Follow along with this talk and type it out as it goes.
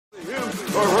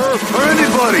her, or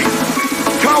anybody.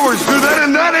 Cowards do that,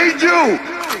 and that ain't you.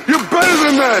 You're better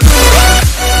than that.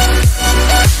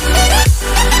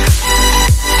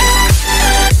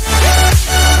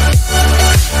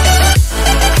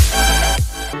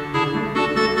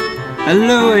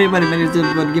 Hello everybody, my name is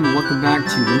everybody again. Welcome back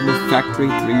to Rainbow Factory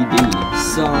 3D.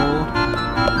 So, we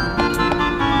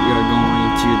are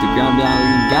going to the Grand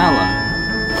Valley Gala.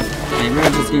 And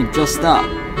we're just getting dressed up.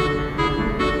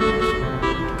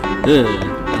 Ugh, I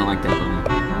don't like that bunny.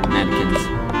 Mannequins.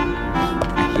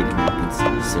 I hate mannequins,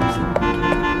 seriously.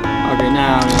 Okay,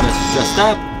 now we're just dressed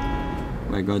up.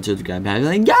 We're going to the Grand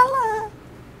Valley Gala.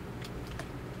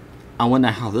 I wonder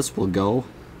how this will go.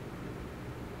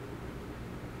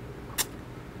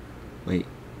 Wait,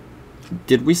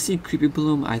 did we see Creepy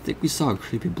Bloom? I think we saw a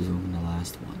Creepy Bloom in the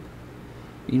last one.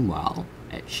 Meanwhile,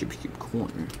 at Shipsheep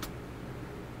Corner.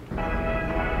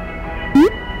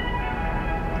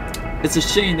 It's a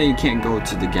shame that you can't go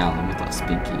to the gala with us,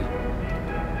 Pinky.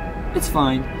 It's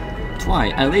fine. Twy,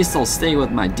 at least I'll stay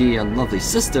with my dear and lovely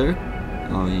sister.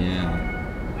 Oh yeah,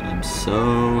 I'm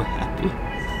so happy.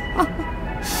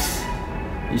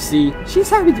 You see,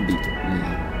 she's happy to be here.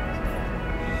 Yeah.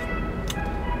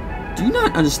 Do you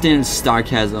not understand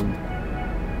sarcasm?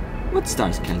 What's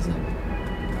sarcasm?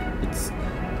 It's...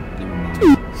 never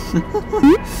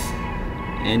mind.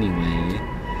 Anyway,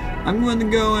 I'm going to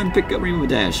go and pick up Rainbow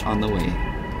Dash on the way.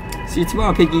 See you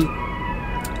tomorrow, Piggy.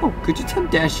 Oh, could you tell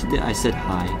Dash that I said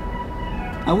hi?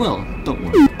 I will, don't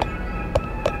worry.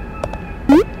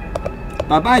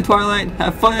 Bye-bye, Twilight.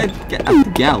 Have fun at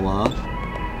the gala.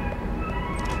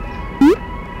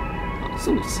 Oh,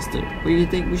 so, sister, what do you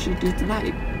think we should do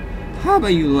tonight? How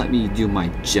about you let me do my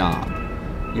job?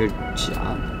 Your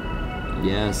job?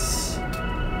 Yes.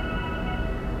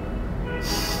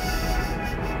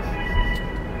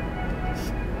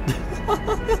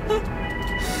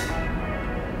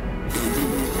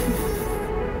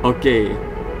 Okay.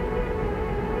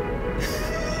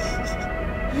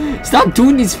 Stop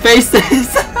doing these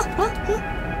faces!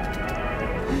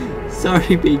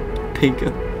 Sorry,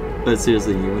 Pinka. But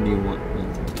seriously, what do you want?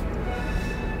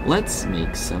 Let's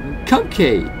make some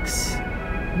cupcakes!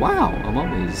 Wow, I'm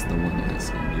always the one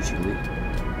asking, usually.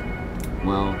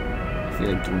 Well, I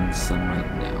feel like doing some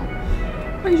right now.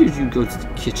 Why don't you go to the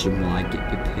kitchen while I get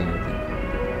prepared?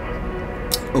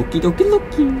 Okie dokie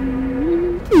dokie!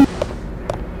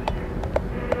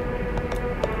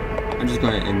 I'm just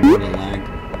going to ignore the lag.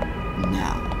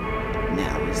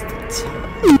 Now is the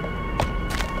time.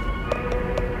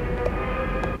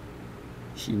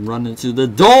 She run into the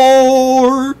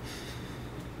door.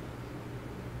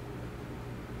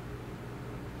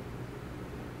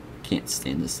 Can't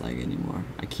stand this lag anymore.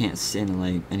 I can't stand the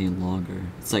lag any longer.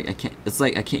 It's like I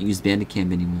can't use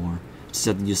Bandicam anymore. Just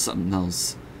have to use something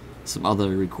else, some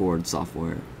other record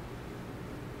software.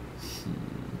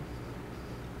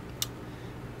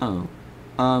 Oh,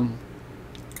 I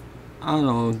don't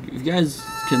know. If you guys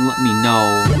can let me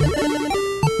know.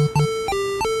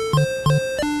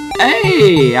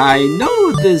 Hey, I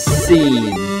know this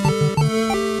scene.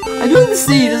 I know this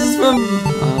scene. This is from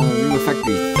Rainbow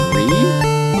Factory 3?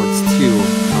 Or it's 2?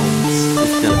 No, it's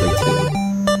definitely 2.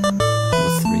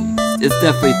 It's 3. It's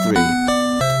definitely 3.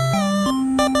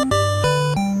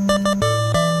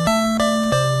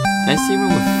 Did I see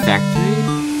Rainbow Factory?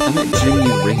 I meant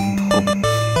Dreamy Rainbow.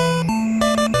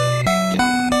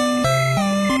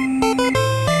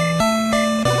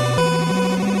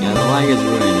 Yeah, the lag is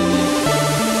ruining it.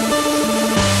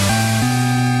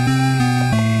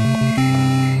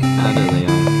 There they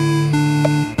are.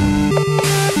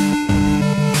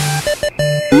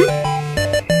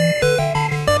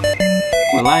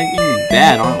 We're lagging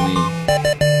bad, aren't we?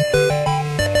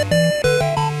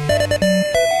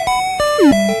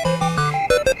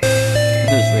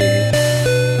 There's Raven.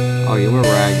 Oh yeah, we're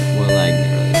lagging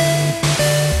really bad.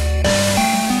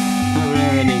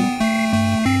 Already.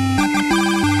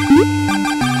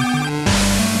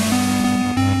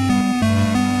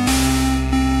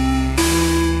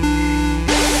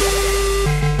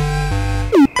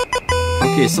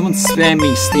 Okay, someone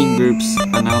spamming Steam Group's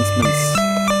announcements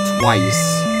twice.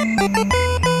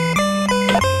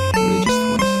 Really just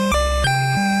twice.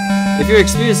 If you're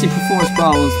experiencing performance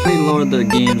problems, please lower the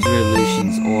game's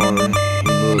resolutions or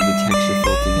remove the texture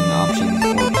filtering in the options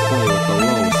or play with the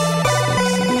low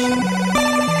specs edition.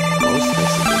 Low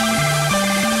specs edition.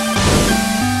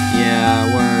 Yeah,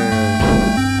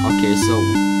 we're... Okay, so,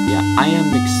 yeah, I am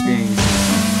experiencing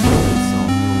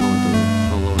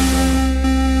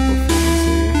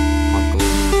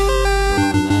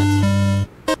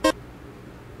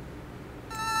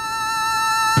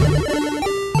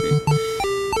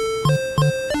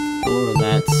lower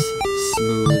that.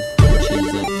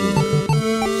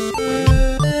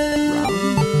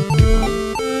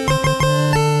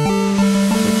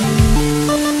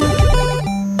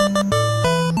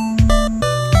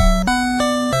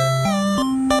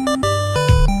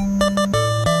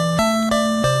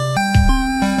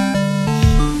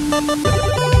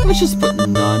 let's just put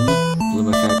none. Bloom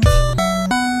effect.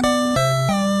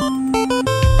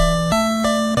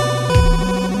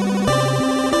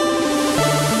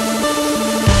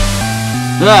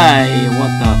 Hey,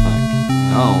 what the fuck?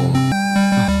 Oh.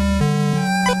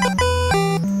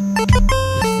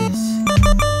 What's this?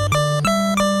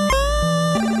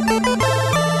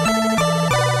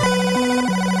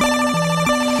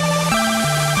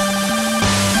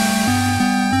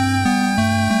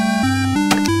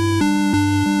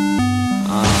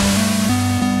 I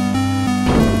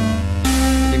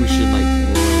think we should like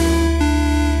lower.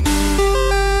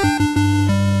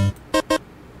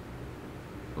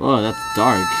 Oh, that's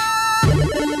dark.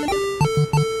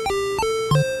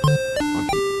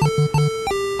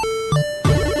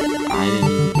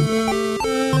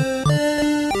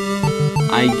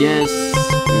 I guess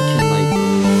we can like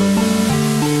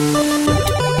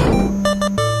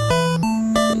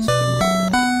just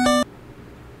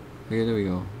okay, there we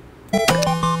go.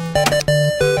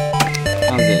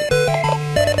 How's it?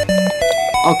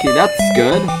 Okay, that's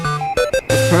good.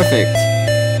 That's perfect.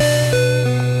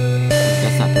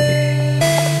 That's not perfect.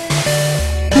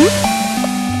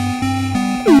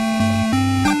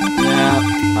 Yeah,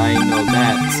 I know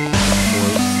that, of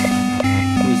course.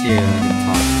 Who's here I can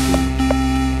talk to?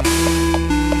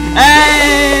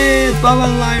 Hey, it's Bob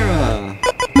and Lyra.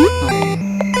 Hi.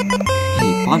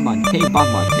 Hey, Bonbon. Hey,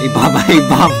 Bonbon. Hey, Bonbon. Hey,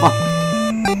 Bonbon.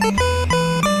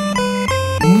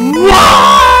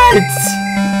 What?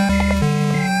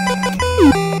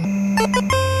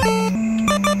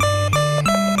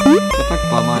 The fuck,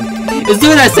 Bonbon? It's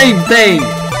doing that same thing.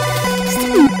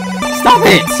 Stop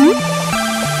it.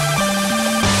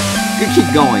 You keep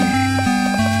going.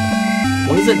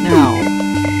 What is it now?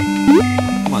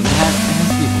 Come on, it has to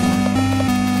be more.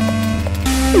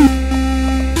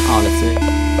 Oh, that's it.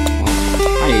 Well,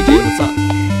 hi AJ, what's up?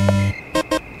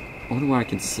 I wonder where I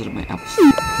can sit at my apples.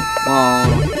 Well,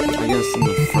 I guess in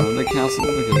the front of the castle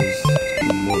because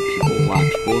there's more people, a lot of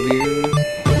people over here.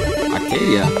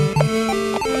 Octavia,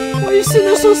 why are you sitting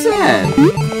there so sad?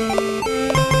 Break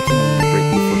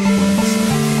me for points.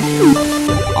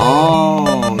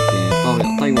 Oh, okay. I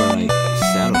thought you were like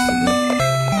sad or something.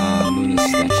 Luna's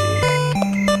statue.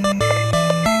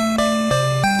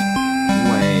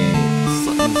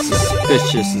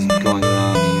 Suspicious is going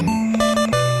around here.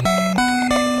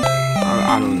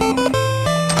 I don't know.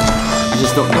 I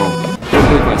just don't know.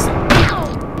 Good question.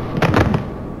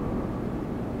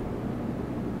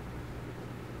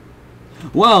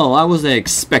 Well, I wasn't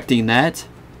expecting that.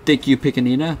 Thank you,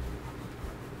 Piccanina.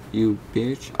 You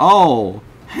bitch. Oh,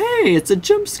 hey, it's a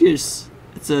jump scare.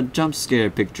 It's a jump scare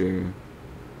picture.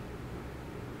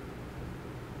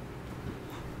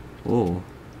 Oh.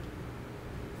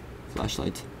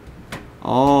 Flashlight.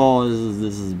 Oh,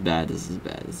 this is bad. This is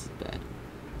bad. This is bad.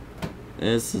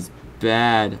 This is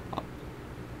bad.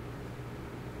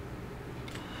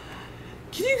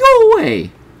 Can you go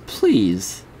away,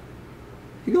 please?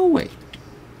 You go away.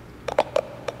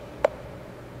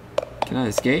 Can I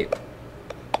escape?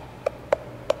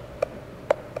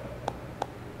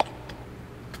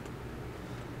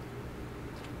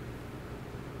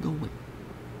 Go away.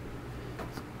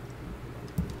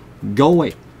 Go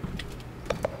away.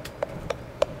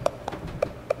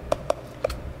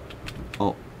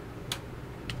 Oh.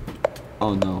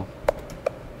 Oh no.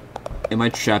 Am I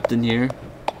trapped in here?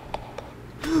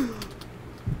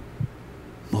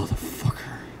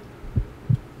 Motherfucker.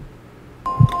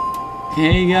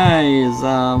 Hey guys,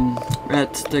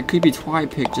 the creepy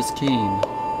Twilight pic just came.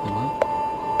 What?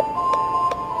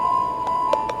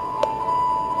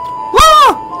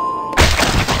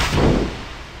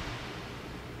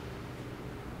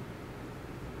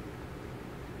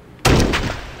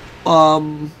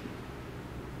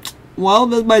 Well,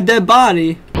 that's my dead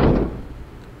body. What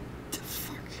the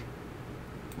fuck?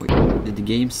 Wait, did the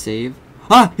game save?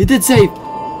 Ah, it did save!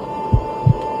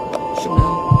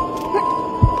 Chanel.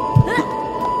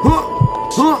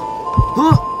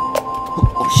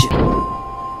 Oh shit.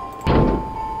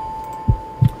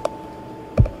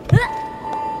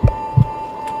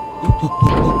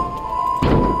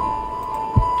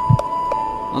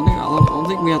 I don't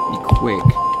think we have to be quick.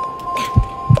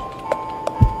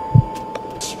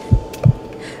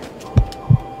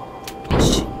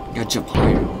 Jump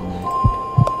higher than that.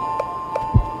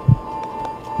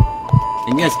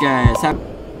 And yes, guys,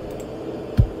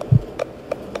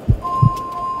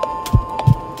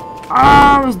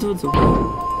 let's do it so hard.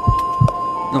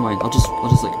 Never mind. I'll just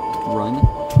like run.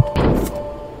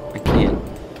 I can't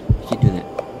do that.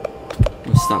 I'm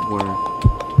gonna stop where.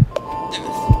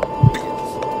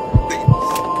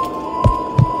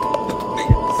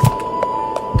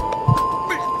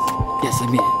 Yes,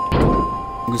 I'm in.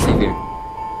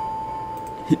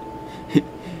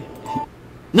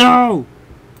 No!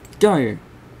 Die!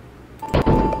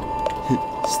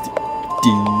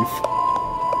 Steve.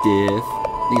 Diff.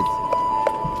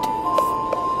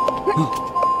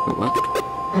 Wait, what?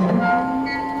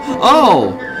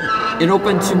 Oh! It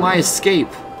opened to my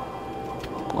escape.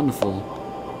 Wonderful.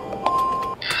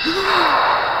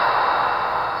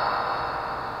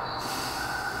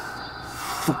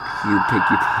 Fuck you,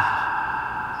 Piggy Pie.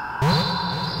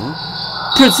 Huh?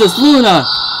 Princess Luna!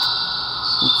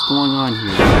 What's going on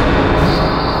here?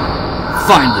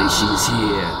 Finally, she's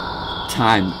here.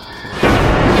 Time.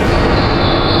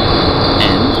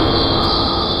 End.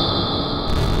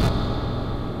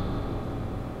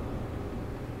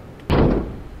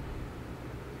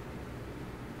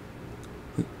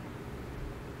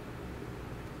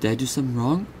 Did I do something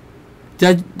wrong?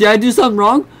 Did I do something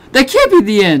wrong? That can't be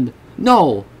the end!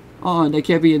 No! That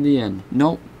can't be in the end.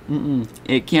 Nope.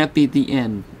 It can't be the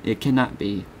end. It cannot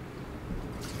be.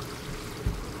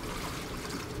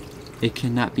 It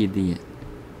cannot be the end.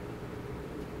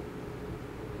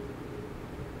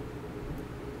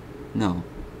 No.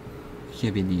 It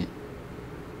can't be the end.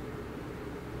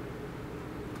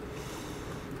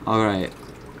 Alright.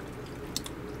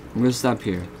 I'm gonna stop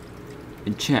here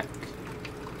and check.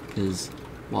 Because,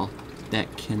 well,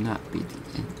 that cannot be the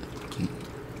end of the game.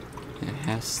 There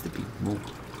has to be more.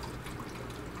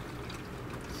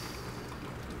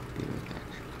 Be right back.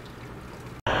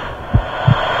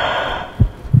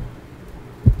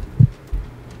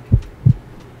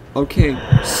 Okay,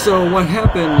 so what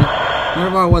happened?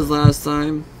 Wherever I was last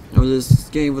time, I was this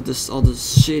game with all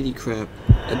this shady crap,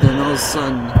 and then all of a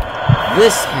sudden,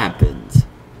 this happened.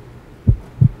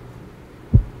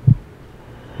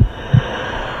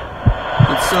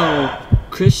 And so,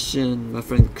 Christian, my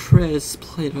friend Chris,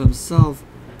 played himself,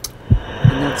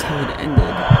 and that's how it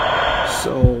ended.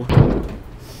 So,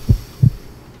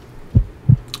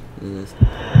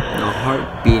 the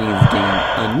heart beating is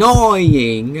getting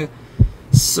annoying.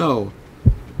 So,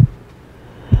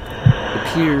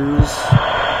 appears.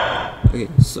 Okay,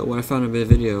 so when I found in a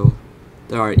video,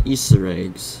 there are Easter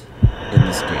eggs in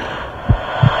this game.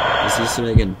 There's Easter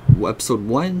egg in episode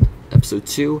 1, episode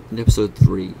 2, and episode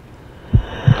 3.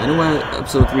 I know what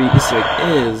episode 3 Easter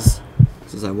egg is,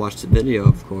 since I watched the video,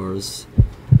 of course.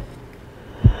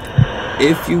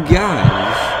 If you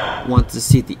guys want to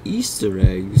see the Easter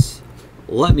eggs,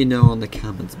 let me know in the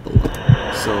comments below.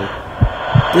 So,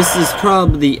 this is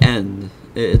probably the end.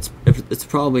 It's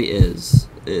probably is.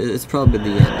 It's probably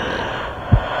the end of it.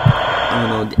 I don't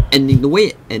know, the ending, the way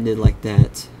it ended like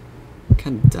that,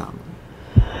 kind of dumb.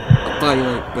 I thought you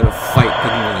were gonna fight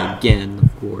Piggy again,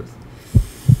 of course.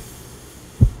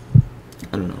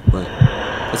 I don't know, but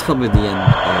that's probably the end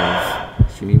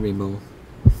of Dreamy Rainbow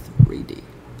 3D.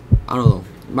 I don't know.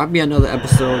 Might be another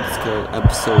episode. It's called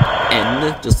episode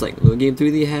End, just like Luna Game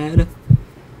 3D had.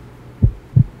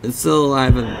 And still, I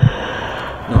haven't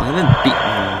beaten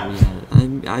her yet.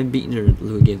 I haven't beaten her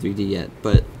Luna Game 3D yet,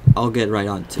 but I'll get right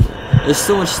on to it. There's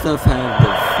so much stuff I have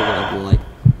to figure out,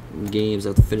 like games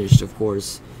I've finished, of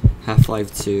course.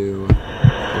 Half-Life 2.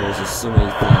 There's just so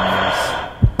many things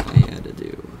I had to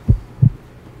do.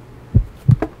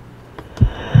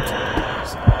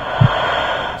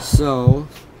 So,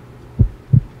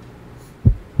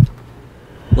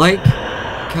 like,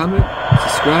 comment,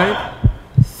 subscribe.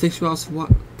 Thanks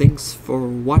for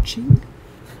watching.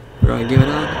 We're gonna give it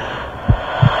up.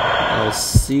 I'll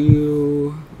see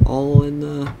you all in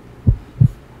the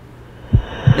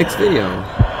next video.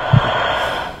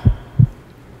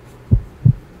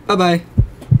 Bye bye.